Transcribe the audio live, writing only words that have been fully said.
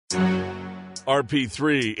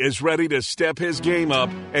RP3 is ready to step his game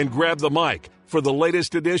up and grab the mic for the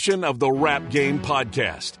latest edition of the Rap Game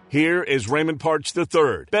Podcast. Here is Raymond Parch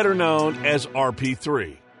III, better known as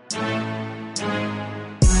RP3.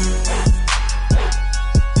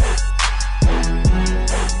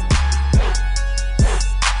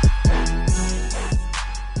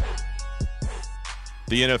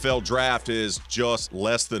 The NFL Draft is just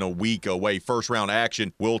less than a week away. First round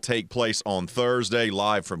action will take place on Thursday,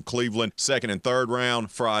 live from Cleveland. Second and third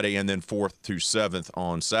round Friday, and then 4th to 7th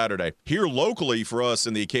on Saturday. Here locally for us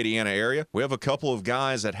in the Acadiana area, we have a couple of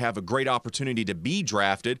guys that have a great opportunity to be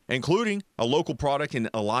drafted, including a local product in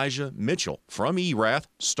Elijah Mitchell from Erath,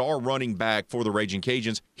 star running back for the Raging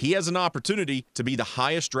Cajuns. He has an opportunity to be the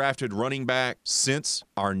highest drafted running back since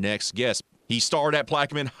our next guest. He starred at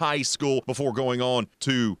Plaquemine High School before going on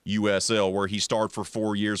to USL, where he starred for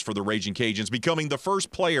 4 years for the Raging Cajuns, becoming the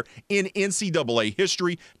first player in NCAA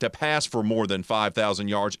history to pass for more than 5,000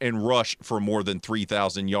 yards and rush for more than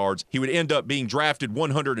 3,000 yards. He would end up being drafted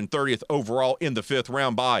 130th overall in the 5th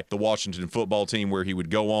round by the Washington football team, where he would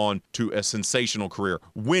go on to a sensational career,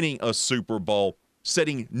 winning a Super Bowl,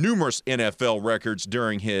 setting numerous NFL records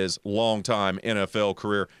during his longtime NFL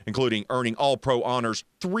career, including earning All-Pro honors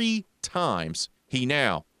 3 times. He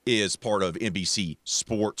now is part of NBC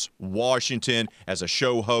Sports Washington as a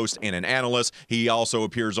show host and an analyst. He also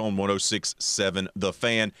appears on 106.7 The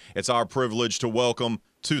Fan. It's our privilege to welcome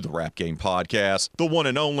to the Rap Game Podcast the one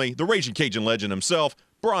and only, the Raging Cajun legend himself,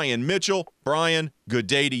 Brian Mitchell. Brian, good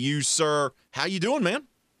day to you, sir. How you doing, man?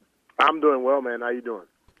 I'm doing well, man. How you doing?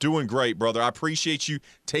 Doing great, brother. I appreciate you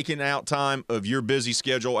taking out time of your busy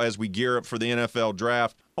schedule as we gear up for the NFL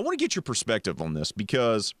Draft. I want to get your perspective on this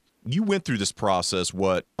because you went through this process,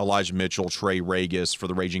 what Elijah Mitchell, Trey Regis for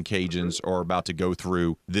the Raging Cajuns are about to go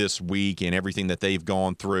through this week and everything that they've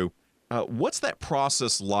gone through. What's that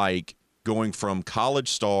process like going from college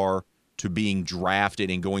star to being drafted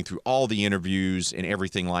and going through all the interviews and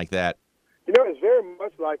everything like that? You know, it's very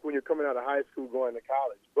much like when you're coming out of high school going to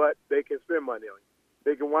college, but they can spend money on you.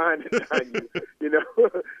 They can wine and dine you, you know.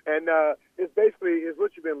 And it's basically it's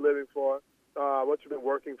what you've been living for, what you've been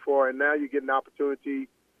working for, and now you get an opportunity.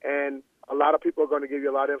 And a lot of people are going to give you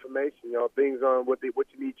a lot of information, you know, things on what you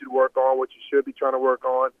need you to work on, what you should be trying to work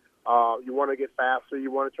on. You want to get faster, you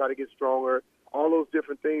want to try to get stronger, all those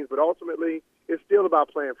different things. But ultimately, it's still about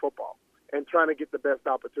playing football and trying to get the best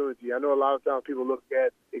opportunity. I know a lot of times people look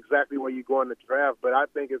at exactly where you go in the draft, but I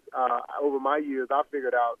think it's over my years, I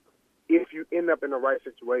figured out if you end up in the right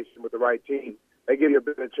situation with the right team, they give you a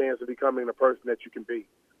better chance of becoming the person that you can be.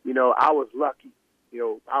 You know, I was lucky. You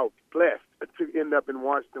know, I was blessed to end up in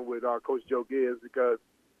Washington with Coach Joe Gibbs because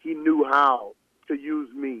he knew how to use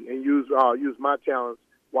me and use my talents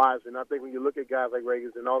wisely. And I think when you look at guys like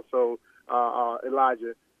Regis and also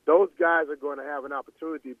Elijah, those guys are going to have an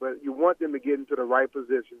opportunity, but you want them to get into the right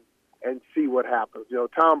position and see what happens. You know,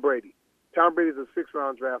 Tom Brady. Tom Brady's a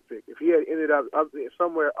 6th-round draft pick. If he had ended up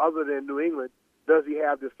somewhere other than New England, does he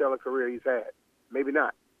have the stellar career he's had? Maybe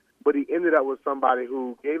not. But he ended up with somebody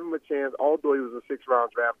who gave him a chance, although he was a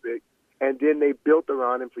 6th-round draft pick, and then they built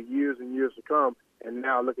around him for years and years to come, and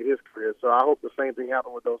now look at his career. So I hope the same thing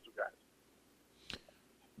happened with those two guys.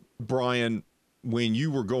 Brian, when you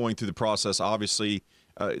were going through the process, obviously,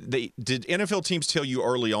 did NFL teams tell you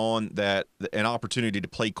early on that an opportunity to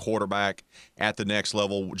play quarterback at the next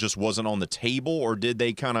level just wasn't on the table, or did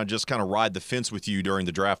they kind of ride the fence with you during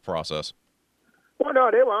the draft process? Well,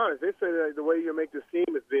 no, they were honest. They said that the way you make this team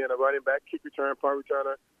is being a running back, kick return, punt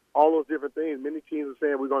returner, all those different things. Many teams are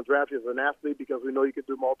saying we're going to draft you as an athlete because we know you can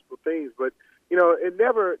do multiple things. But, you know,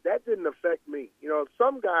 that didn't affect me. You know,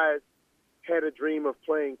 some guys had a dream of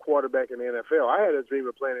playing quarterback in the NFL. I had a dream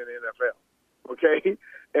of playing in the NFL, okay?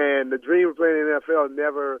 And the dream of playing in the NFL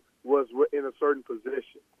never was in a certain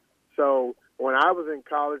position. So when I was in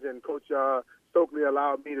college and Coach Stokely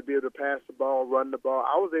allowed me to be able to pass the ball, run the ball,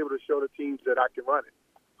 I was able to show the teams that I can run it.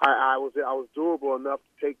 I was durable enough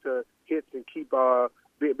to take the hits and keep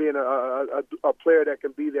being a player that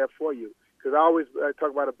can be there for you. Because I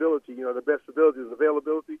talk about ability. You know, the best ability is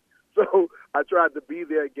availability. So I tried to be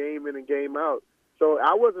there game in and game out. So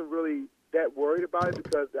I wasn't really that worried about it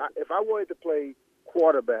because if I wanted to play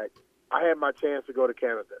quarterback, I had my chance to go to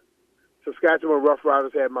Canada. Saskatchewan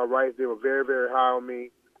Roughriders had my rights. They were very, very high on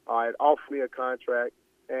me. It offered me a contract,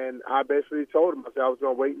 and I basically told them, I said I was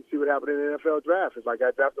going to wait and see what happened in the NFL draft. If I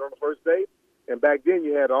got drafted on the first day, and back then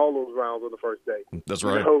you had all those rounds on the first day. That's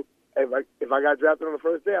right. So if I got drafted on the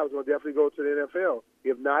first day, I was going to definitely go to the NFL.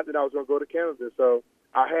 If not, then I was going to go to Canada. So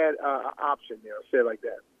I had an option there, say it like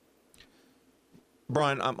that.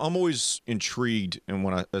 Brian, I'm always intrigued, and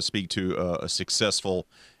when I speak to a successful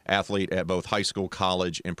athlete at both high school,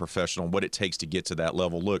 college, and professional, and what it takes to get to that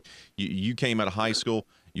level. Look, you came out of high school.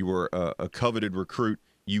 You were a coveted recruit.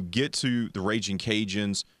 You get to the Raging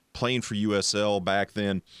Cajuns, playing for USL back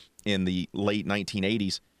then in the late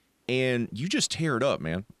 1980s, and you just tear it up,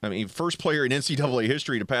 man. I mean, first player in NCAA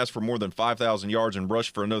history to pass for more than 5,000 yards and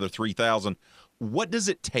rush for another 3,000. What does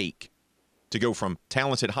it take to go from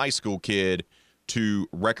talented high school kid to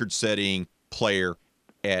record-setting player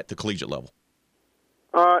at the collegiate level?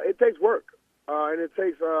 It takes work, and it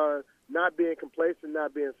takes not being complacent,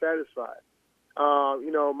 not being satisfied.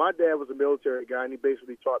 My dad was a military guy, and he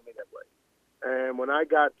basically taught me that way. And when I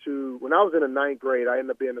was in the ninth grade, I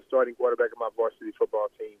ended up being the starting quarterback of my varsity football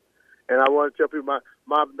team. And I want to tell people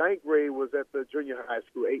my ninth grade was at the junior high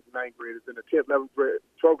school, 8th and 9th graders, and the 10th, 11th,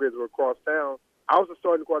 12th graders were across town. I was the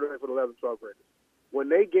starting quarterback for the 11th, 12th graders. When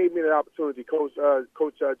they gave me that opportunity, Coach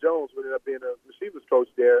Jones, who ended up being a receivers coach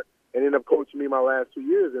there, and ended up coaching me my last 2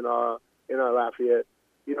 years in Lafayette,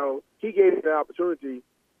 he gave me the opportunity.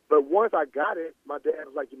 But once I got it, my dad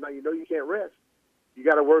was like, you can't rest. You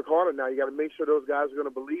got to work harder now. You got to make sure those guys are going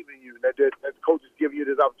to believe in you, and that the coaches give you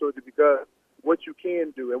this opportunity because what you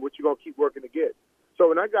can do and what you're going to keep working to get. So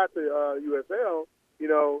when I got to USL,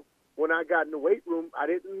 when I got in the weight room, I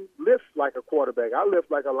didn't lift like a quarterback. I lift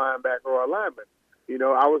like a linebacker or a lineman.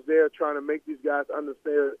 I was there trying to make these guys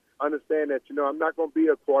understand that, I'm not going to be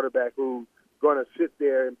a quarterback who's going to sit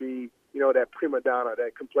there and be, that prima donna,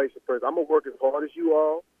 that complacent person. I'm going to work as hard as you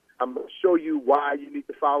all. I'm going to show you why you need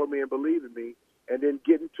to follow me and believe in me. And then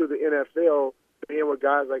getting to the NFL, being with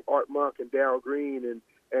guys like Art Monk and Darryl Green and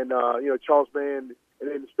Charles Mann, and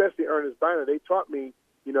then especially Ernest Biner, they taught me,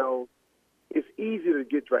 it's easy to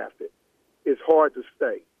get drafted. It's hard to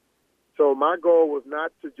stay. So my goal was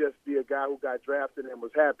not to just be a guy who got drafted and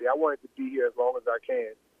was happy. I wanted to be here as long as I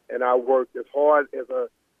can. And I worked as hard as a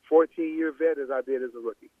 14-year vet as I did as a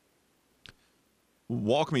rookie.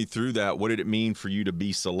 Walk me through that. What did it mean for you to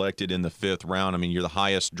be selected in the 5th round? I mean, you're the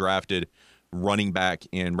highest drafted running back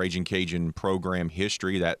in Raging Cajun program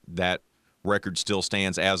history. That record still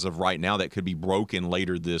stands as of right now. That could be broken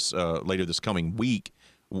later this coming week.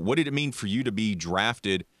 What did it mean for you to be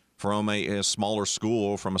drafted from a smaller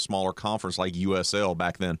school, from a smaller conference like USL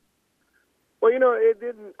back then? Well, it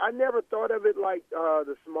didn't. I never thought of it like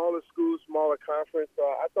the smaller school, smaller conference.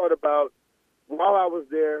 I thought about while I was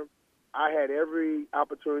there, I had every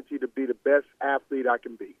opportunity to be the best athlete I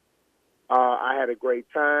can be. I had a great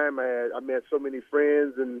time. I met so many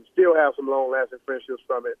friends and still have some long-lasting friendships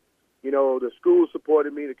from it. The school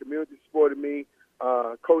supported me. The community supported me.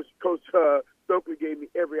 Coach Stokely gave me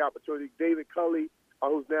every opportunity. David Culley,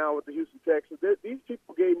 who's now with the Houston Texans. These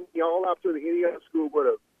people gave me all opportunity any other school would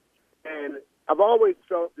have. And I've always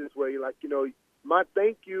felt this way, my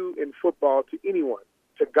thank you in football to anyone,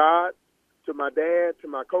 to God, to my dad, to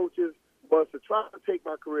my coaches, was to try to take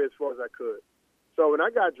my career as far as I could. So when I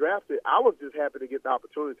got drafted, I was just happy to get the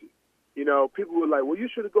opportunity. People were like, well, you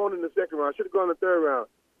should have gone in the 2nd round, should have gone in the 3rd round.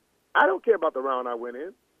 I don't care about the round I went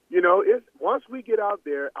in. It's once we get out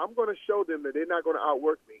there, I'm going to show them that they're not going to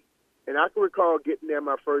outwork me. And I can recall getting there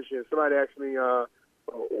my first year, somebody asked me,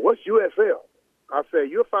 what's USL? I say,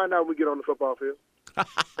 you'll find out when we get on the football field.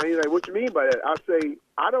 And he's like, what you mean by that? I say,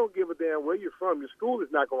 I don't give a damn where you're from. Your school is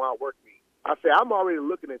not going to outwork me. I say, I'm already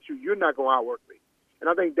looking at you. You're not going to outwork me. And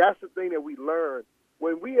I think that's the thing that we learn.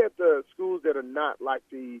 When we at the schools that are not like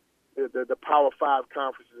the Power 5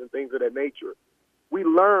 conferences and things of that nature, we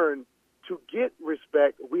learn to get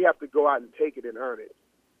respect, we have to go out and take it and earn it.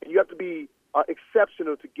 And you have to be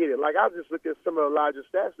exceptional to get it. Like I just looked at some of Elijah's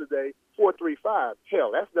stats today, 4.35.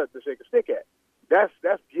 Hell, that's nothing to shake a stick at. That's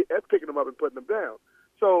picking them up and putting them down.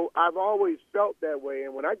 So I've always felt that way.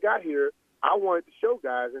 And when I got here, I wanted to show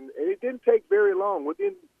guys, and it didn't take very long.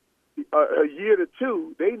 Within a year to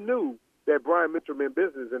two, they knew that Brian Mitchell meant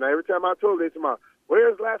business. And every time I told them, they said,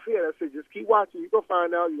 where's Lafayette? I said, just keep watching. You're going to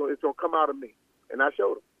find out. It's going to come out of me. And I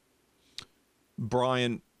showed them.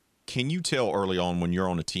 Brian, can you tell early on when you're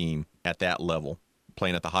on a team at that level,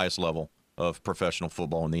 playing at the highest level of professional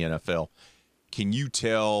football in the NFL, can you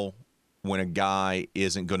tell when a guy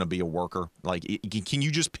isn't going to be a worker? Like, can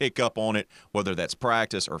you just pick up on it, whether that's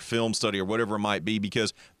practice or film study or whatever it might be?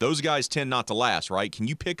 Because those guys tend not to last, right? Can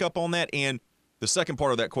you pick up on that? And the second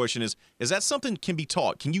part of that question is that something can be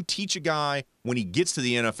taught? Can you teach a guy when he gets to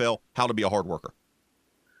the NFL how to be a hard worker?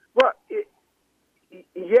 Well,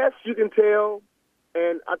 yes, you can tell,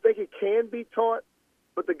 and I think it can be taught,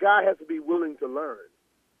 but the guy has to be willing to learn.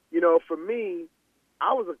 For me,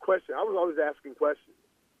 I was always asking questions.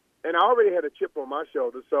 And I already had a chip on my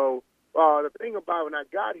shoulder. So the thing about when I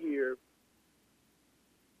got here,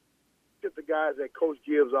 just the guys that Coach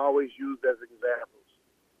Gibbs always used as examples.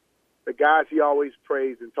 guys he always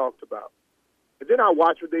praised and talked about. And then I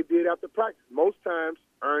watched what they did after practice. Most times,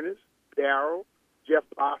 Ernest, Darryl, Jeff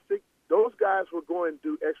Bostic, those guys were going to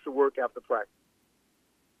do extra work after practice.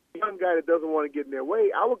 The young guy that doesn't want to get in their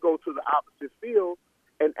way, I would go to the opposite field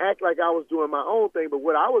and act like I was doing my own thing, but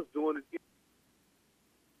what I was doing is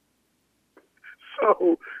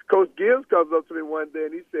so Coach Gibbs comes up to me one day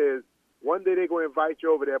and he says, one day they're going to invite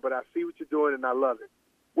you over there, but I see what you're doing and I love it.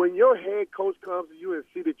 When your head coach comes to you and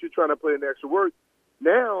see that you're trying to put in extra work,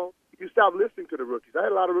 now you stop listening to the rookies. I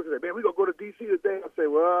had a lot of rookies say, man, we're going to go to D.C. today. I say,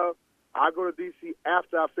 well, I'll go to D.C.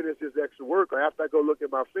 after I finish this extra work or after I go look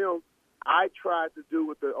at my film. I tried to do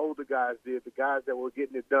what the older guys did, the guys that were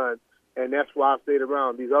getting it done, and that's why I stayed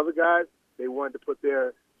around. These other guys, they wanted to put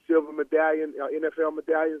their silver medallion, NFL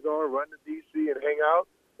medallions on, run to D.C. and hang out,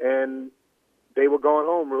 and they were going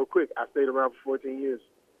home real quick. I stayed around for 14 years.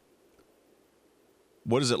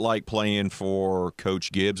 What is it like playing for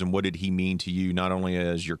Coach Gibbs, and what did he mean to you, not only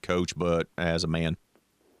as your coach but as a man?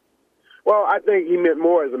 Well, I think he meant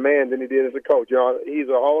more as a man than he did as a coach. You know, he's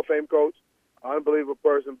a Hall of Fame coach, unbelievable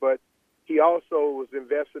person, but he also was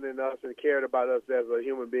invested in us and cared about us as a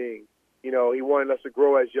human being. You know, he wanted us to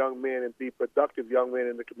grow as young men and be productive young men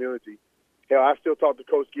in the community. Hell, I still talk to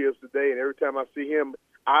Coach Gibbs today, and every time I see him,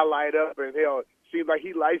 I light up, and hell, it seems like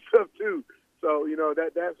he lights up too. So, you know,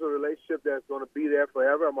 that's a relationship that's going to be there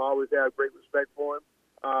forever. I'm always have great respect for him.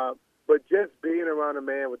 But just being around a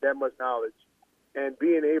man with that much knowledge and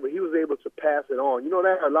he was able to pass it on. You know,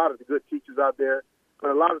 there are a lot of good teachers out there,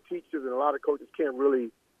 but a lot of teachers and a lot of coaches can't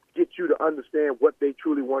really get you to understand what they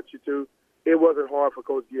truly want you to. It wasn't hard for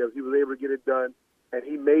Coach Gibbs. He was able to get it done, and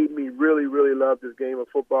he made me really, really love this game of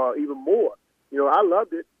football even more. You know, I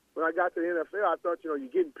loved it. When I got to the NFL, I thought, you know,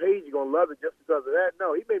 you're getting paid, you're going to love it just because of that.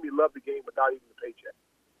 No, he made me love the game without even a paycheck.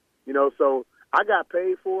 You know, so I got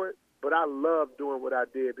paid for it, but I loved doing what I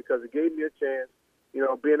did because it gave me a chance, you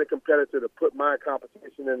know, being a competitor, to put my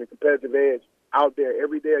competition and the competitive edge out there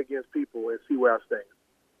every day against people and see where I stand.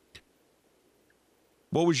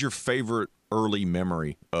 What was your favorite early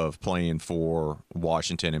memory of playing for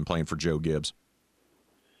Washington and playing for Joe Gibbs?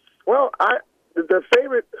 Well, the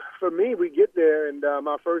favorite for me, we get there, and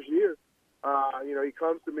my first year, you know, he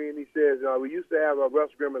comes to me and he says, we used to have Russ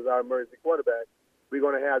Grimm as our emergency quarterback. We're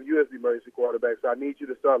going to have you as the emergency quarterback, so I need you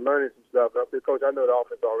to start learning some stuff. And I said, Coach, I know the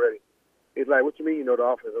offense already. He's like, what you mean you know the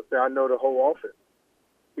offense? I said, I know the whole offense.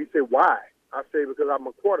 He said, why? I said, because I'm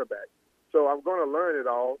a quarterback. So I'm going to learn it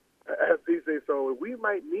all. As he said, so we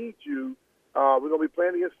might need you. We're going to be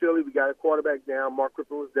playing against Philly. We got a quarterback down. Mark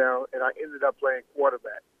Rippon was down, and I ended up playing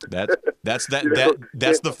quarterback. That's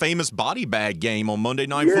the famous body bag game on Monday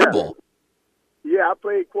Night Football. Yeah, I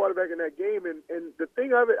played quarterback in that game, and the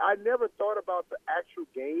thing of it, I never thought about the actual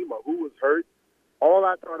game or who was hurt. All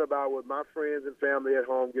I thought about was my friends and family at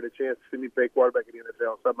home get a chance to see me play quarterback in the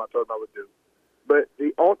NFL, something I told them I would do. But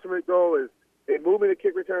the ultimate goal is they moved me to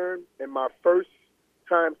kick return, and my first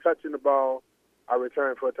time touching the ball, I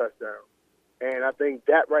returned for a touchdown. And I think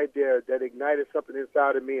that right there, that ignited something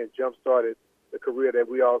inside of me and jump-started the career that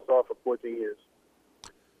we all saw for 14 years.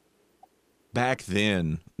 Back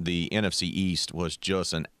then, the NFC East was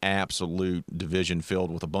just an absolute division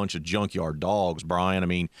filled with a bunch of junkyard dogs, Brian. I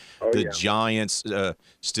mean, Giants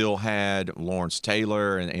still had Lawrence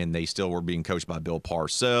Taylor, and they still were being coached by Bill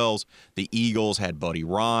Parcells. The Eagles had Buddy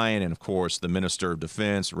Ryan, and, of course, the Minister of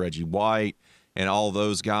Defense, Reggie White, and all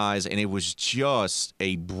those guys. And it was just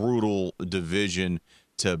a brutal division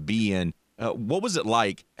to be in. What was it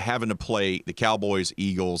like having to play the Cowboys,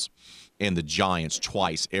 Eagles, and the Giants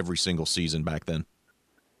twice every single season back then?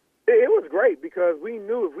 It was great because we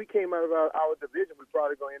knew if we came out of our division, we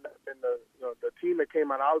probably going to end up in the team that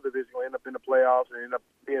came out of our division going to end up in the playoffs and end up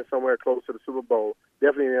being somewhere close to the Super Bowl,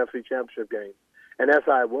 definitely in the NFC Championship game. And that's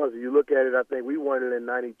how it was. If you look at it, I think we won it in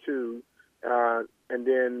 '92, and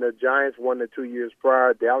then the Giants won it 2 years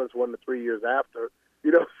prior. Dallas won it 3 years after.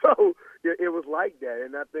 You know, so it was like that.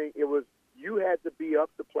 And I think it was, you had to be up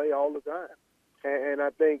to play all the time. And I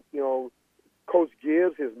think, you know, Coach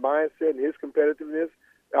Gibbs, his mindset and his competitiveness,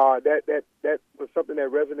 that was something that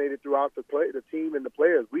resonated throughout the team and the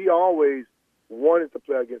players. We always wanted to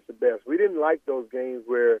play against the best. We didn't like those games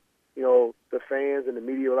where, you know, the fans and the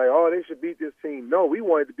media were like, oh, they should beat this team. No, we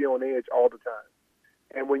wanted to be on edge all the time.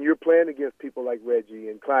 And when you're playing against people like Reggie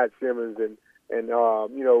and Clyde Simmons and you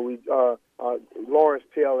know, Lawrence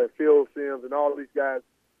Taylor and Phil Simms and all of these guys,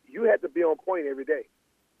 you had to be on point every day,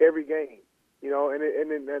 every game. You know,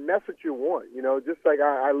 and that's what you want. You know, just like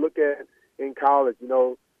I look at in college, you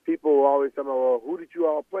know, people always tell me, well, who did you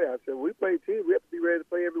all play? I said, we played teams. We have to be ready to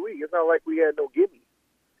play every week. It's not like we had no gimmies.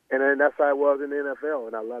 And then that's how it was in the NFL,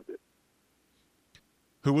 and I loved it.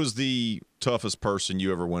 Who was the toughest person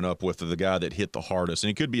you ever went up with, or the guy that hit the hardest?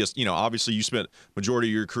 And it could be, obviously you spent majority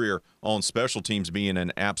of your career on special teams being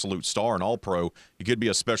an absolute star and all-pro. You could be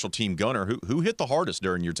a special team gunner. Who hit the hardest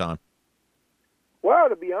during your time? Well,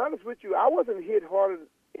 to be honest with you, I wasn't hit harder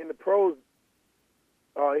in the pros,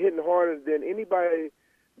 hitting harder than anybody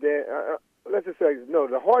that, let's just say, no,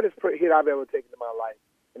 the hardest hit I've ever taken in my life,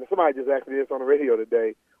 and somebody just asked me this on the radio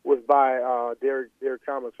today, was by Derek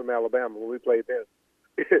Thomas from Alabama when we played them.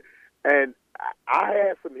 And I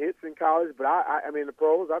had some hits in college, but I mean, the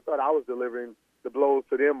pros, I thought I was delivering the blows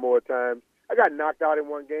to them more times. I got knocked out in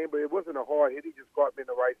one game, but it wasn't a hard hit. He just caught me in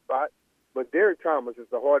the right spot. But Derek Thomas is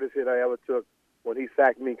the hardest hit I ever took when he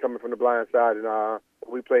sacked me coming from the blind side, and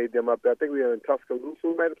we played them up there. I think we were in Tuscaloosa.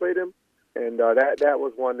 We might have played them, and that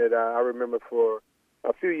was one that I remember for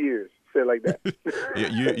a few years. Say it like that.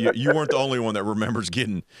 Yeah, you weren't the only one that remembers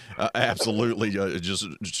getting absolutely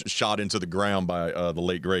just shot into the ground by the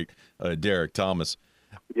late great Derek Thomas.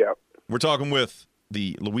 Yeah, we're talking with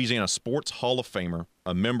the Louisiana Sports Hall of Famer,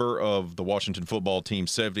 a member of the Washington football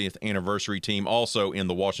team's 70th anniversary team, also in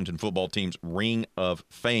the Washington football team's Ring of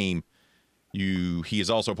Fame. He is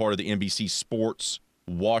also part of the NBC Sports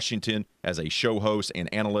Washington as a show host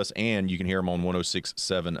and analyst, and you can hear him on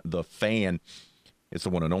 106.7 The Fan. It's the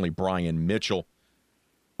one and only Brian Mitchell.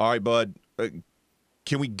 All right, bud,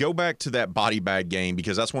 can we go back to that body bag game?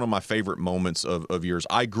 Because that's one of my favorite moments of yours.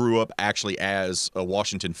 I grew up actually as a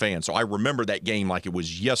Washington fan, so I remember that game like it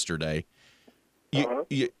was yesterday.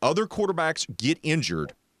 Other quarterbacks get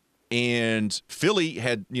injured, and Philly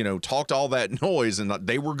had, talked all that noise, and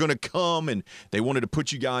they were going to come, and they wanted to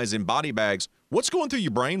put you guys in body bags. What's going through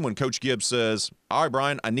your brain when Coach Gibbs says, all right,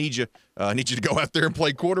 Brian, I need you to go out there and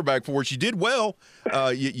play quarterback for us? You did well.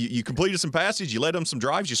 You completed some passes. You led them some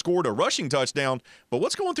drives. You scored a rushing touchdown. But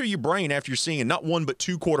what's going through your brain after you're seeing not one but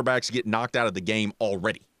two quarterbacks get knocked out of the game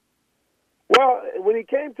already? Well, when he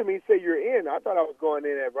came to me and said, you're in, I thought I was going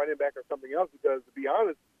in at running back or something else because, to be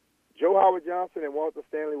honest, Joe Howard Johnson and Walter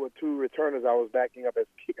Stanley were two returners I was backing up as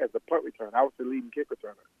a punt returner. I was the leading kick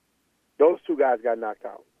returner. Those two guys got knocked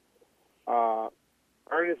out.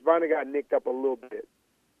 Ernest Bonner got nicked up a little bit.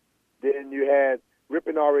 Then you had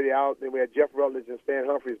Rippon already out. Then we had Jeff Rutledge and Stan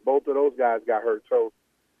Humphries. Both of those guys got hurt. So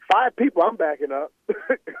 5 people I'm backing up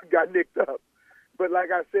got nicked up. But like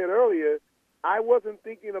I said earlier, I wasn't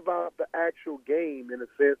thinking about the actual game in a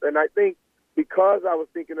sense. And I think because I was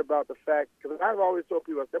thinking about the fact, because I've always told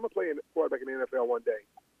people, I'm going to play quarterback in the NFL one day.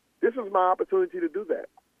 This was my opportunity to do that.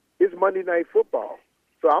 It's Monday Night Football.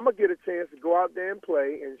 So I'm going to get a chance to go out there and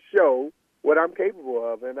play and show what I'm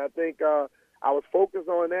capable of. And I think I was focused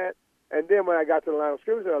on that. And then when I got to the line of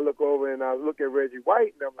scrimmage, I look over and I look at Reggie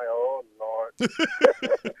White, and I'm like, oh, Lord.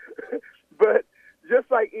 But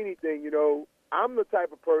just like anything, I'm the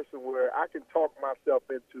type of person where I can talk myself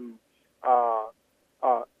into,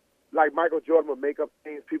 like Michael Jordan would make up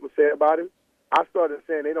things people say about him. I started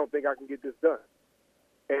saying they don't think I can get this done.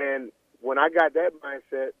 And when I got that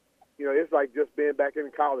mindset, it's like just being back in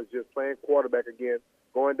college, just playing quarterback again,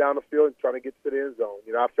 going down the field and trying to get to the end zone.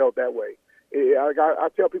 I felt that way. I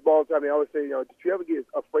tell people all the time, they always say, did you ever get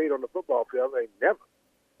afraid on the football field? I'm like, never.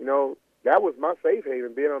 That was my safe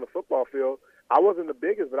haven, being on the football field. I wasn't the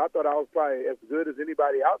biggest, but I thought I was probably as good as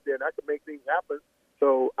anybody out there, and I could make things happen.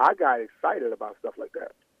 So I got excited about stuff like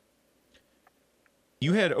that.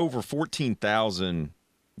 You had over 14,000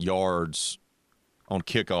 yards on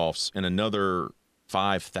kickoffs and another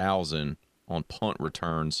 5,000 on punt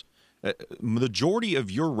returns. Majority of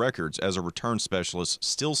your records as a return specialist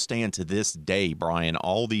still stand to this day, Brian,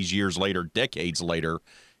 all these years later, decades later,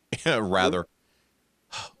 rather.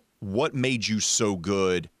 What made you so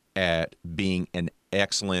good at being an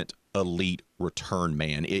excellent elite return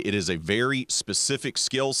man? It is a very specific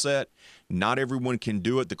skill set. Not everyone can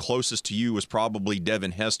do it. The closest to you was probably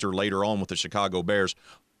Devin Hester later on with the Chicago Bears.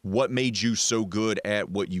 What made you so good at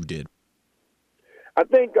what you did? I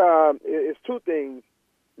think it's two things.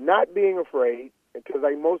 Not being afraid, because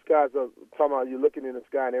like most guys are talking about, you're looking in the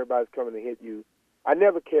sky and everybody's coming to hit you. I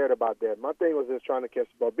never cared about that. My thing was just trying to catch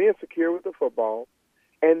the ball, being secure with the football,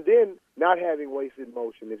 and then not having wasted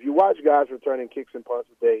motion. If you watch guys returning kicks and punts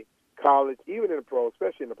today, college, even in the pros,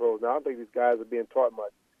 especially in the pros, now I don't think these guys are being taught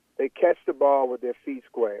much. They catch the ball with their feet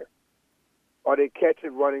square, or they catch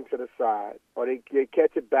it running to the side, or they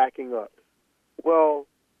catch it backing up. Well,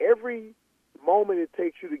 every moment it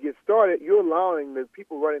takes you to get started, you're allowing the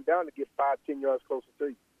people running down to get 5-10 yards closer to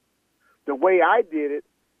you. The way I did it,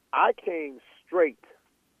 I came straight.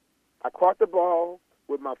 I caught the ball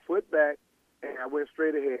with my foot back, and I went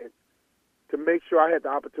straight ahead to make sure I had the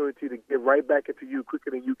opportunity to get right back into you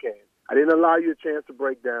quicker than you can. I didn't allow you a chance to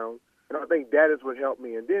break down. And I think that is what helped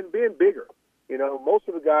me. And then being bigger. You know, most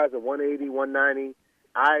of the guys are 180, 190.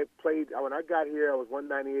 When I got here, I was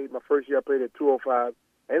 198. My first year I played at 205.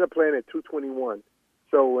 I ended up playing at 221.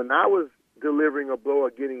 So when I was delivering a blow or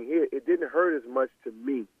getting hit, it didn't hurt as much to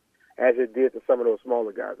me as it did to some of those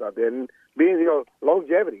smaller guys out there. And being,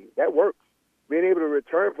 longevity, that works. Being able to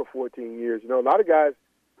return for 14 years. A lot of guys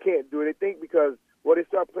can't do it. They think because, they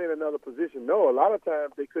start playing another position. No, a lot of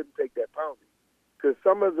times they couldn't take that pounding. Because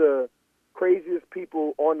some of the craziest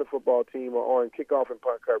people on the football team are on kickoff and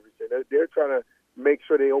punt coverage. And they're trying to make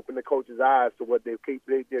sure they open the coach's eyes to what they're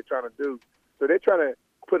trying to do. So they're trying to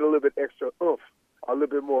put a little bit extra oomph, a little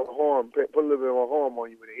bit more harm, put a little bit more harm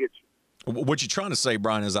on you when they hit you. What you're trying to say,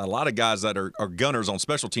 Brian, is that a lot of guys that are gunners on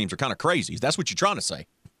special teams are kind of crazy. That's what you're trying to say.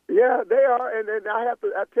 Yeah, they are. And I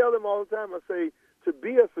tell them all the time, I say, to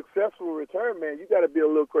be a successful return man, you got to be a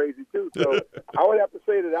little crazy too. So I would have to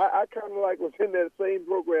say that I kind of was in that same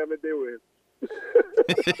program that they were in.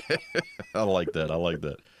 I like that.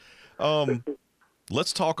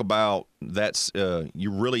 Let's talk about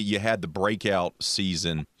you had the breakout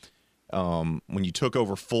season when you took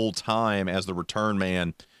over full time as the return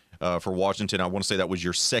man for Washington. I want to say that was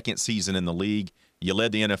your second season in the league. You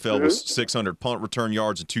led the NFL with 600 punt return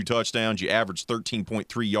yards and 2 touchdowns. You averaged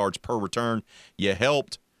 13.3 yards per return. You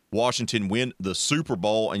helped Washington win the Super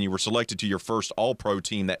Bowl, and you were selected to your first All-Pro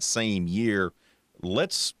team that same year.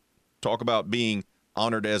 Let's talk about being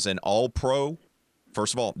honored as an All-Pro.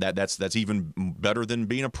 First of all, that's even better than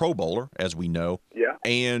being a Pro Bowler, as we know. Yeah.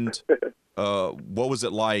 And what was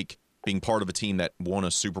it like being part of a team that won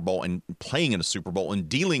a Super Bowl and playing in a Super Bowl and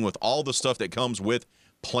dealing with all the stuff that comes with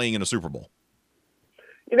playing in a Super Bowl?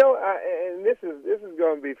 And this is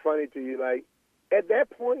going to be funny to you. Like, at that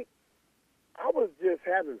point, I was just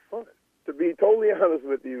having fun. To be totally honest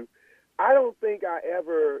with you, I don't think I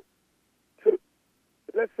ever took.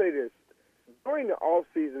 Let's say this: during the off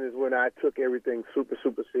season is when I took everything super,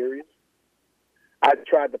 super serious. I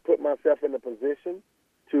tried to put myself in a position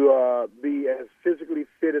to be as physically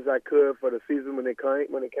fit as I could for the season when it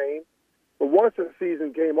came. But once the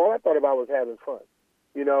season came, all I thought about was having fun.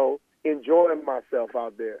 Enjoying myself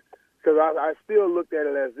out there. Because I still looked at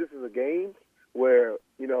it as this is a game where,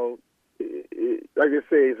 like I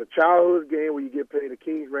say, it's a childhood game where you get paid a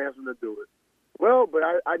king's ransom to do it. Well, but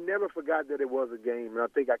I never forgot that it was a game. And I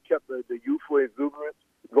think I kept the youthful exuberance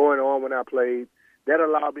going on when I played. That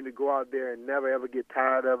allowed me to go out there and never, ever get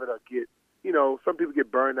tired of it or get, some people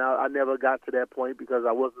get burned out. I never got to that point because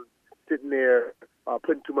I wasn't sitting there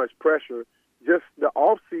putting too much pressure. Just the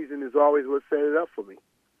off season is always what set it up for me.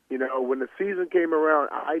 When the season came around,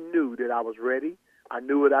 I knew that I was ready. I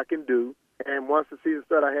knew what I can do. And once the season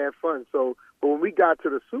started, I had fun. So, but when we got to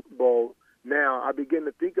the Super Bowl, now I begin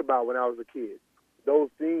to think about when I was a kid. Those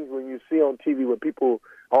things when you see on TV with people,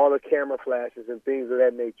 all the camera flashes and things of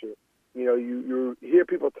that nature, you hear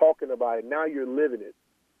people talking about it. Now you're living it.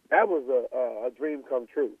 That was a dream come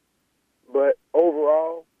true. But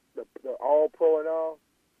overall, the All-Pro and all,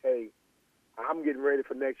 hey, I'm getting ready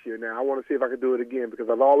for next year now. I want to see if I can do it again because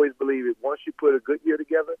I've always believed it. Once you put a good year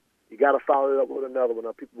together, you got to follow it up with another one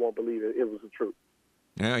or people won't believe it was the truth.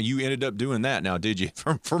 Yeah, you ended up doing that now, did you?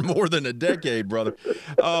 For more than a decade, brother.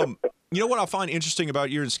 What I find interesting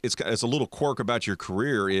about you, it's a little quirk about your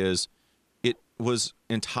career is it was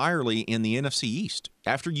entirely in the NFC East.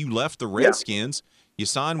 After you left the Redskins, you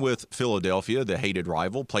signed with Philadelphia, the hated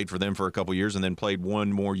rival, played for them for a couple years, and then played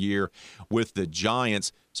one more year with the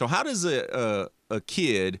Giants. So how does a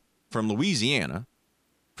kid from Louisiana,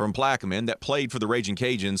 from Plaquemine, that played for the Raging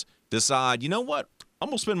Cajuns decide, you know what, I'm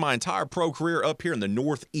going to spend my entire pro career up here in the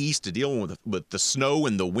Northeast to deal with the snow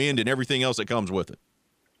and the wind and everything else that comes with it?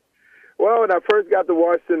 Well, when I first got to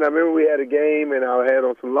Washington, I remember we had a game, and I had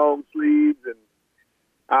on some long sleeves, and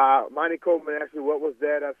Monty Coleman asked me, what was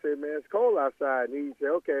that? I said, man, it's cold outside. And he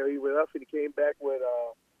said, okay. He went up and he came back with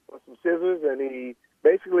some scissors, and he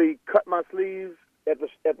basically cut my sleeves at the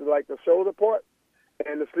shoulder part,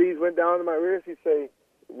 and the sleeves went down to my wrist. He said,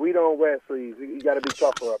 we don't wear sleeves. You got to be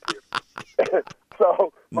tougher up here.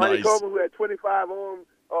 So Monty Coleman, who had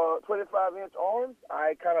 25-inch arms,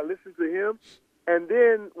 I kind of listened to him. And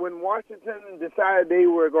then when Washington decided they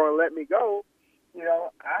were going to let me go,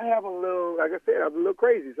 I have a little, like I said, I'm a little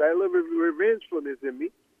crazy. So I had a little revengefulness in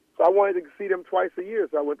me. So I wanted to see them twice a year,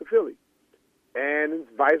 so I went to Philly. And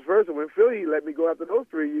vice versa. When Philly let me go after those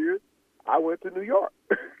 3 years, I went to New York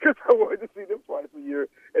because I wanted to see them twice a year,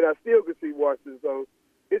 and I still could see Washington. So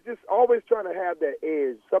it's just always trying to have that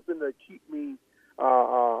edge, something to keep me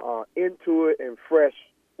into it and fresh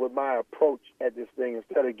with my approach at this thing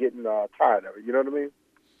instead of getting tired of it. You know what I mean?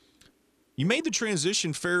 You made the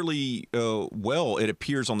transition fairly well, it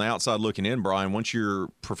appears, on the outside looking in, Brian. Once your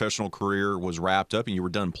professional career was wrapped up and you were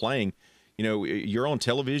done playing, you're on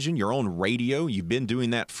television, you're on radio. You've been doing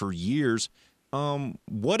that for years.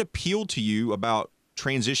 What appealed to you about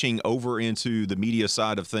transitioning over into the media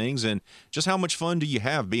side of things, and just how much fun do you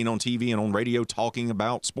have being on TV and on radio talking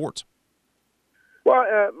about sports? Well,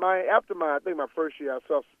 I think my first year, I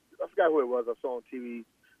forgot who it was I saw on TV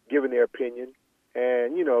giving their opinion. And,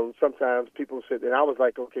 sometimes people said, and I was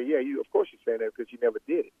like, okay, yeah, of course you're saying that because you never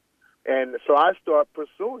did it. And so I started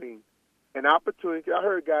pursuing an opportunity. I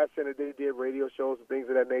heard guys saying that they did radio shows and things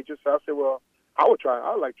of that nature. So I said, well, I would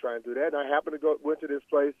like trying to do that. And I happened to went to this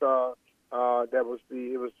place it was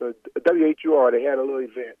the WHUR. They had a little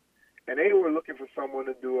event. And they were looking for someone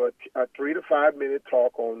to do a 3 to 5 minute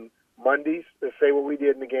talk on Mondays to say what we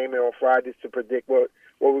did in the game, and on Fridays to predict what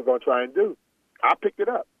we're going to try and do. I picked it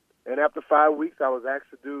up. And after 5 weeks, I was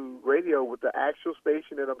asked to do radio with the actual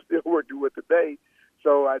station that I'm still working with today.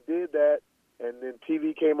 So I did that, and then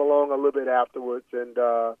TV came along a little bit afterwards. And,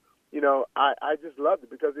 I just loved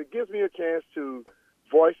it because it gives me a chance to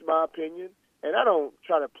voice my opinion. And I don't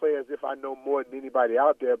try to play as if I know more than anybody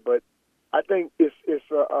out there, but I think it's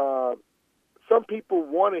some people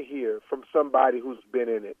want to hear from somebody who's been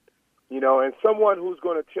in it, and someone who's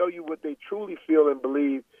going to tell you what they truly feel and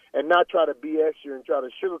believe, and not try to BS you and try to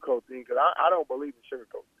sugarcoat things, because I don't believe in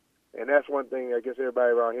sugarcoat. And that's one thing I guess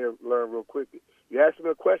everybody around here learn real quickly. You ask me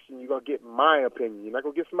a question, you're going to get my opinion. You're not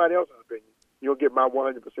going to get somebody else's opinion. You're going to get my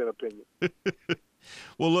 100% opinion.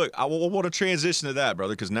 Well, look, I want to transition to that,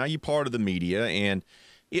 brother, because now you're part of the media, and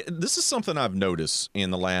this is something I've noticed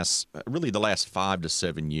in the last 5 to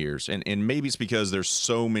 7 years, and maybe it's because there's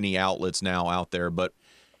so many outlets now out there, but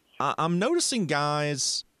I'm noticing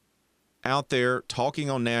guys out there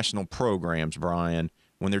talking on national programs, Brian,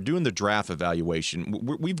 when they're doing the draft evaluation.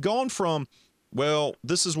 We've gone from, well,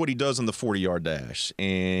 this is what he does in the 40-yard dash,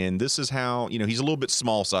 and this is how, he's a little bit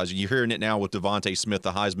small size. You're hearing it now with Devontae Smith,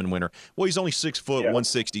 the Heisman winner. Well, he's only 6 foot,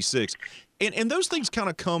 166. And those things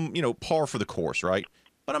kind of come, par for the course, right?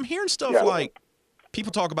 But I'm hearing stuff like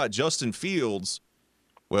people talk about Justin Fields.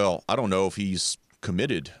 Well, I don't know if he's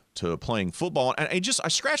committed to playing football. And I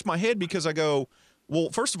scratch my head because I go,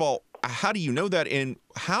 well, first of all, how do you know that? And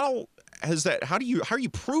how are you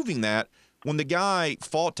proving that when the guy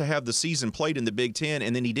fought to have the season played in the Big Ten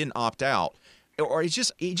and then he didn't opt out? Or it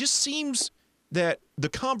just seems that the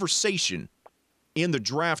conversation in the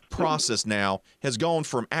draft process now has gone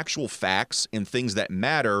from actual facts and things that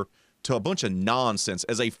matter to a bunch of nonsense.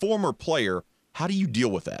 As a former player, how do you deal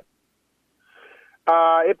with that?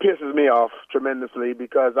 It pisses me off tremendously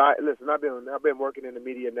because I've been working in the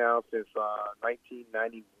media now since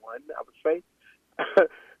 1991, I would say.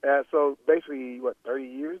 So basically, 30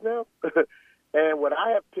 years now? And what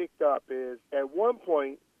I have picked up is at one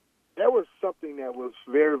point there was something that was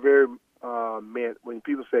very, very meant when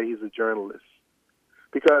people say he's a journalist.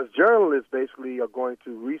 Because journalists basically are going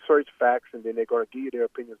to research facts and then they're going to give you their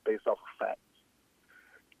opinions based off of facts.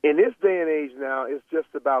 In this day and age now, it's just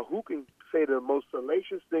about who can say the most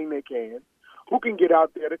salacious thing they can, who can get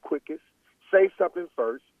out there the quickest, say something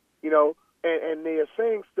first, and they are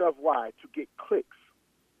saying stuff, why? To get clicks.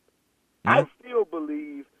 Mm-hmm. I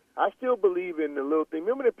still believe in the little thing.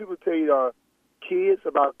 Remember that people tell you about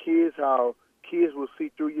kids, how kids will see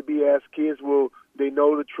through your BS, they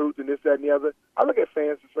know the truth and this, that, and the other. I look at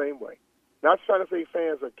fans the same way. Not trying to say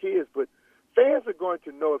fans are kids, but fans are going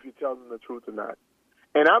to know if you tell them the truth or not.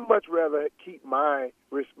 And I'd much rather keep my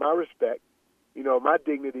respect, my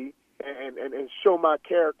dignity, and show my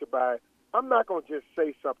character by, I'm not going to just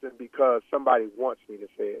say something because somebody wants me to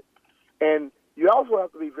say it. And you also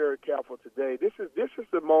have to be very careful today. This is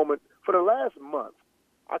the moment, for the last month,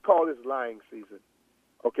 I call this lying season,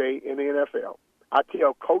 okay, in the NFL. I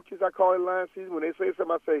tell coaches I call it lying season. When they say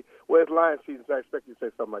something, I say, well, it's lying season, so I expect you to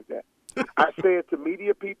say something like that. I say it to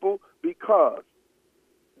media people because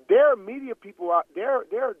there are media people out there.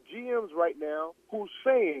 There are GMs right now who's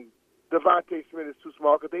saying Devontae Smith is too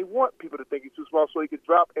small because they want people to think he's too small so he can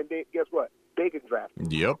drop, and then guess what? They can draft him.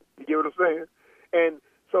 Yep. You get what I'm saying? And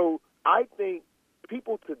so I think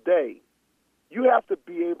people today, you have to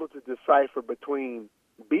be able to decipher between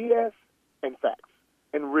BS and facts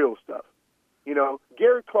and real stuff.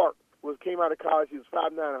 Gary Clark came out of college. He was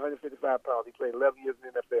 5'9", 155 pounds. He played 11 years in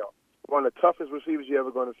the NFL. One of the toughest receivers you're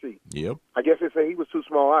ever going to see. Yep. I guess they say he was too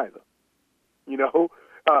small either.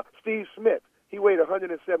 Steve Smith, he weighed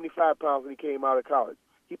 175 pounds when he came out of college.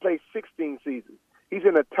 He played 16 seasons. He's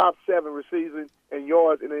in the top 7 receiving and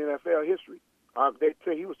yards in the NFL history. They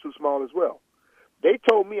say he was too small as well. They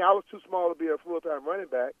told me I was too small to be a full-time running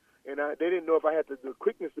back, and they didn't know if I had the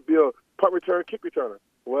quickness to be a punt return, kick returner.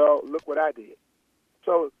 Well, look what I did.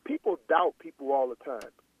 So people doubt people all the time.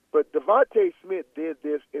 But Devontae Smith did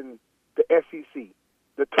this in the SEC,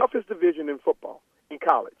 the toughest division in football, in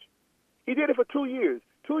college. He did it for 2 years.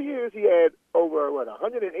 2 years he had over,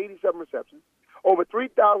 187 receptions, over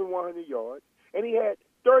 3,100 yards, and he had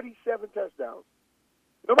 37 touchdowns.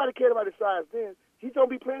 Nobody cared about his size then. He's going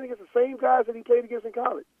to be playing against the same guys that he played against in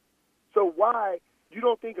college. So why you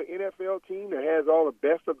don't think an NFL team that has all the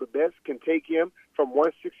best of the best can take him from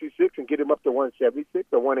 166 and get him up to 176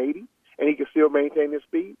 or 180, and he can still maintain his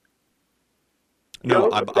speed?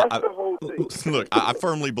 No, that's the whole thing. Look, I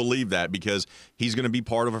firmly believe that because he's going to be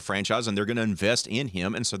part of a franchise and they're going to invest in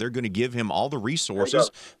him, and so they're going to give him all the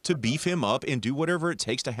resources to beef him up and do whatever it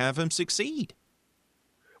takes to have him succeed.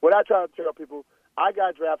 What I try to tell people, I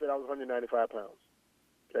got drafted, I was 195 pounds,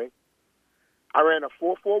 okay? I ran a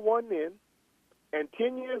 4.41 then, and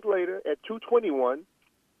 10 years later at 221,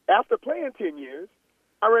 after playing 10 years,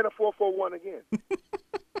 I ran a 4.41 again.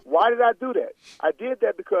 Why did I do that? I did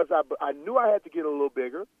that because I knew I had to get a little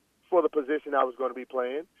bigger for the position I was going to be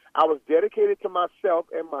playing. I was dedicated to myself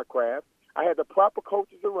and my craft. I had the proper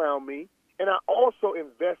coaches around me, and I also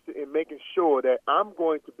invested in making sure that I'm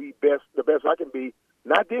going to be the best I can be,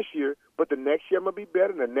 not this year, but the next year I'm going to be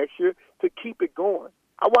better, and the next year to keep it going.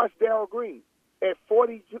 I watched Darryl Green. At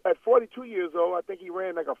 42 years old, I think he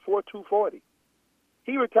ran like a 4.240.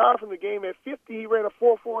 He retired from the game at 50. He ran a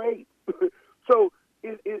 4.48. So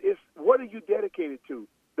it's what are you dedicated to?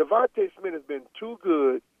 Devontae Smith has been too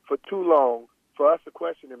good for too long for us to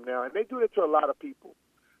question him now, and they do that to a lot of people.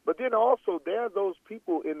 But then also there are those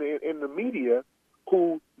people in the media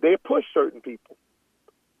who they push certain people.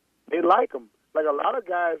 They like them. Like a lot of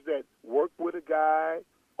guys that work with a guy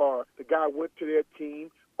or the guy went to their team.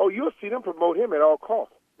 Oh, you'll see them promote him at all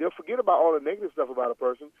costs. They'll forget about all the negative stuff about a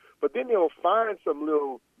person, but then they'll find some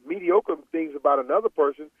little mediocre things about another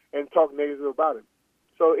person and talk negative about him.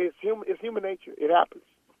 So it's human nature. It happens.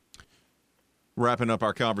 Wrapping up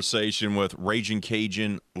our conversation with Raging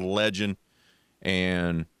Cajun legend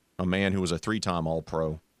and a man who was a 3-time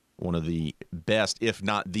All-Pro, one of the best, if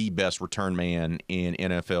not the best return man in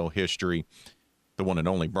NFL history, the one and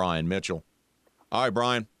only Brian Mitchell. All right,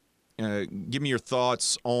 Brian. Give me your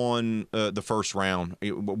thoughts on the first round.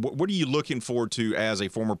 What are you looking forward to as a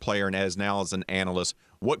former player and as an analyst?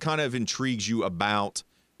 What kind of intrigues you about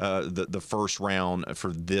the first round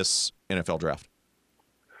for this NFL draft?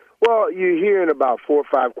 Well, you're hearing about 4 or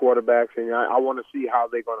 5 quarterbacks, and I want to see how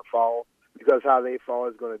they're going to fall because how they fall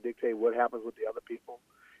is going to dictate what happens with the other people.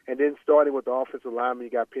 And then starting with the offensive lineman, you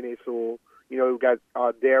got Penei Sewell. You know, you got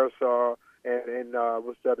Darrisaw and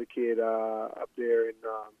what's the other kid up there in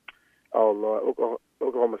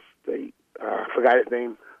Oklahoma State. I forgot his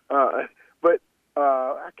name. But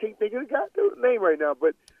I can't think of the guy's name right now.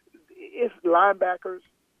 But it's linebackers.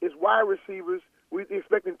 It's wide receivers. We're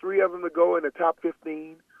expecting 3 of them to go in the top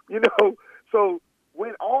 15. You know, so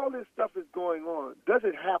when all this stuff is going on, does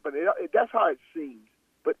it happen? That's how it seems.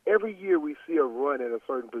 But every year we see a run at a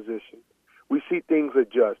certain position. We see things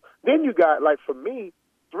adjust. Then you got, like for me,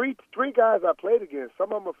 three guys I played against.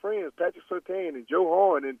 Some of them are friends, Patrick Surtain and Joe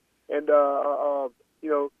Horn and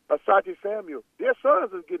Asante Samuel. Their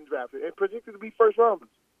sons are getting drafted and predicted to be first rounders.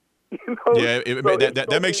 You know? Yeah,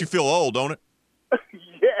 that makes you feel old, don't it?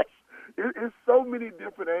 Yes. It's so many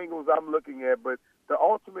different angles I'm looking at, but the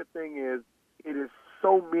ultimate thing is it is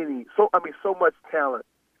so much talent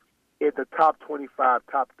at the top 25,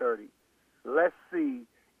 top 30. Let's see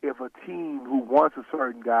if a team who wants a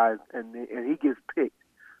certain guy and he gets picked,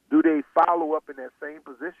 do they follow up in that same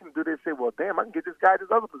position? Do they say, well, damn, I can get this guy at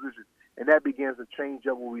this other position? And that begins to change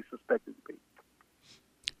up what we suspect it to be.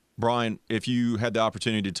 Brian, if you had the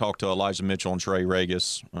opportunity to talk to Elijah Mitchell and Trey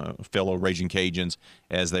Regis, fellow Raging Cajuns,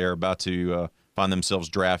 as they're about to find themselves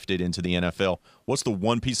drafted into the NFL, what's the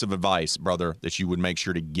one piece of advice, brother, that you would make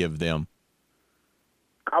sure to give them?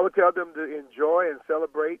 I would tell them to enjoy and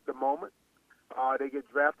celebrate the moment. They get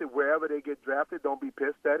drafted wherever they get drafted. Don't be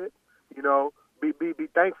pissed at it. You know, be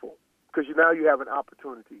thankful because now you have an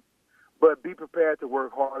opportunity. But be prepared to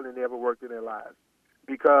work harder than they ever worked in their lives.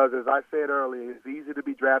 Because, as I said earlier, it's easy to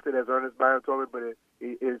be drafted, as Ernest Byron told me, but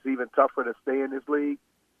it's even tougher to stay in this league.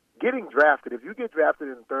 Getting drafted, if you get drafted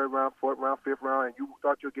in the 3rd round, 4th round, 5th round, and you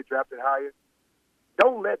thought you'll get drafted higher,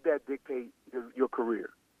 don't let that dictate your career.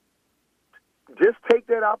 Just take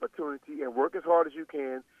that opportunity and work as hard as you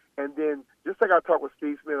can. And then, just like I talked with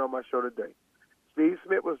Steve Smith on my show today, Steve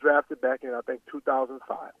Smith was drafted back in, I think,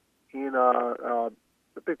 2005. I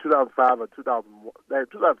think 2005 or 2001.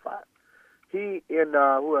 2005. He and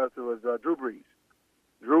who else? It was Drew Brees.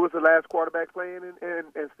 Drew was the last quarterback playing,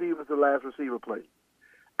 and Steve was the last receiver playing.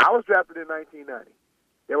 I was drafted in 1990.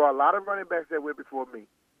 There were a lot of running backs that went before me.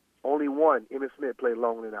 Only one, Emmitt Smith, played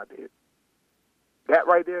longer than I did. That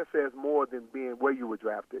right there says more than being where you were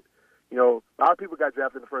drafted. You know, a lot of people got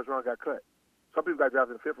drafted in the first round, got cut. Some people got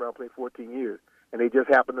drafted in the fifth round, played 14 years, and they just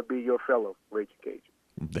happened to be your fellow Raging Cajun.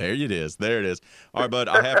 There it is. There it is. All right, bud.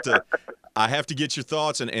 I have to get your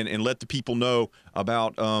thoughts and let the people know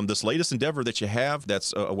about this latest endeavor that you have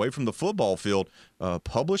that's away from the football field.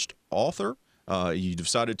 Published author. You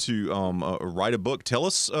decided to write a book. Tell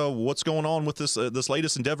us what's going on with this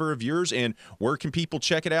latest endeavor of yours, and where can people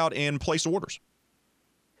check it out and place orders?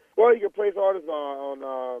 Well, you can place orders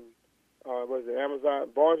on what is it, Amazon,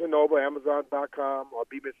 Barnes & Noble, Amazon.com, or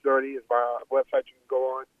B-Miss30 is my website you can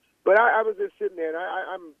go on. But I was just sitting there, and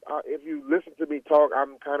I'm if you listen to me talk,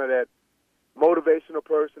 I'm kind of that motivational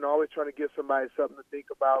person, always trying to give somebody something to think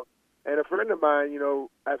about. And a friend of mine, you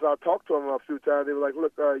know, as I talked to them a few times, they were like,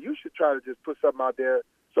 look, you should try to just put something out there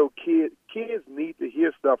so kids need to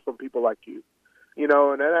hear stuff from people like you. You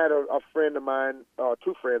know, and then I had a friend of mine,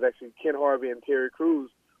 two friends actually, Ken Harvey and Terry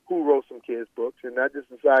Crews, who wrote some kids' books. And I just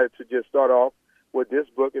decided to just start off with this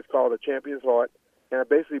book. It's called A Champion's Heart. And I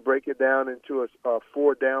basically break it down into a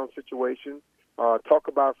four-down situation, talk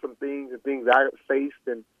about some things and things I faced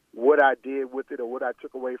and what I did with it or what I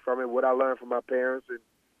took away from it, what I learned from my parents and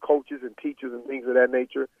coaches and teachers and things of that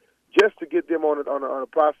nature, just to get them on a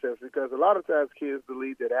process. Because a lot of times kids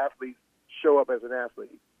believe that athletes show up as an athlete,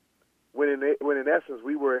 when in essence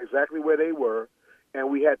we were exactly where they were, and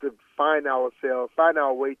we had to find ourselves, find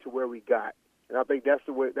our way to where we got. And I think that's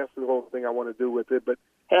the whole thing I want to do with it. But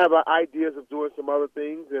have ideas of doing some other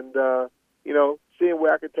things and, you know, seeing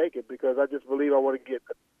where I can take it, because I just believe I want to get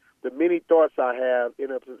the many thoughts I have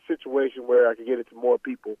in a situation where I can get it to more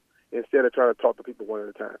people instead of trying to talk to people one at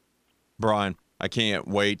a time. Brian, I can't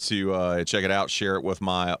wait to check it out, share it with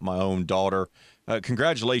my own daughter.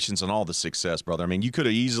 Congratulations on all the success, brother. I mean, you could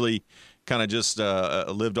have easily kind of just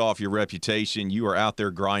lived off your reputation. You are out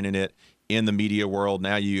there grinding it in the media world.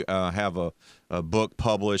 Now you have a book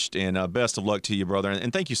published, and best of luck to you, brother.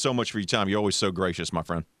 And thank you so much for your time. You're always so gracious, my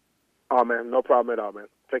friend. Oh, man, no problem at all, man.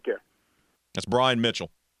 Take care. That's Brian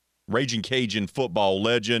Mitchell, Raging Cajun football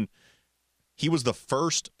legend. He was the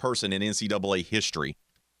first person in NCAA history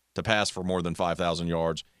to pass for more than 5,000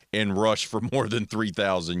 yards and rush for more than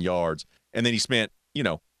 3,000 yards. And then he spent,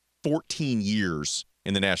 14 years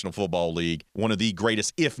in the National Football League, one of the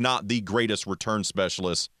greatest, if not the greatest, return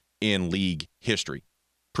specialists in league history.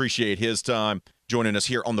 Appreciate his time joining us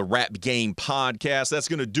here on the Rap Game Podcast. That's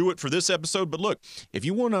going to do it for this episode. But look, if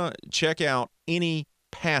you want to check out any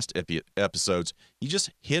past episodes, you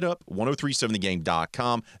just hit up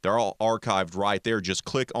 1037thegame.com. They're all archived right there. Just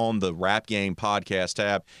click on the Rap Game Podcast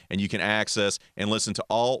tab, and you can access and listen to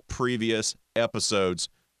all previous episodes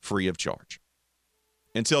free of charge.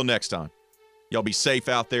 Until next time, y'all be safe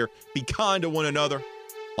out there. Be kind to one another.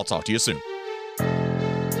 I'll talk to you soon.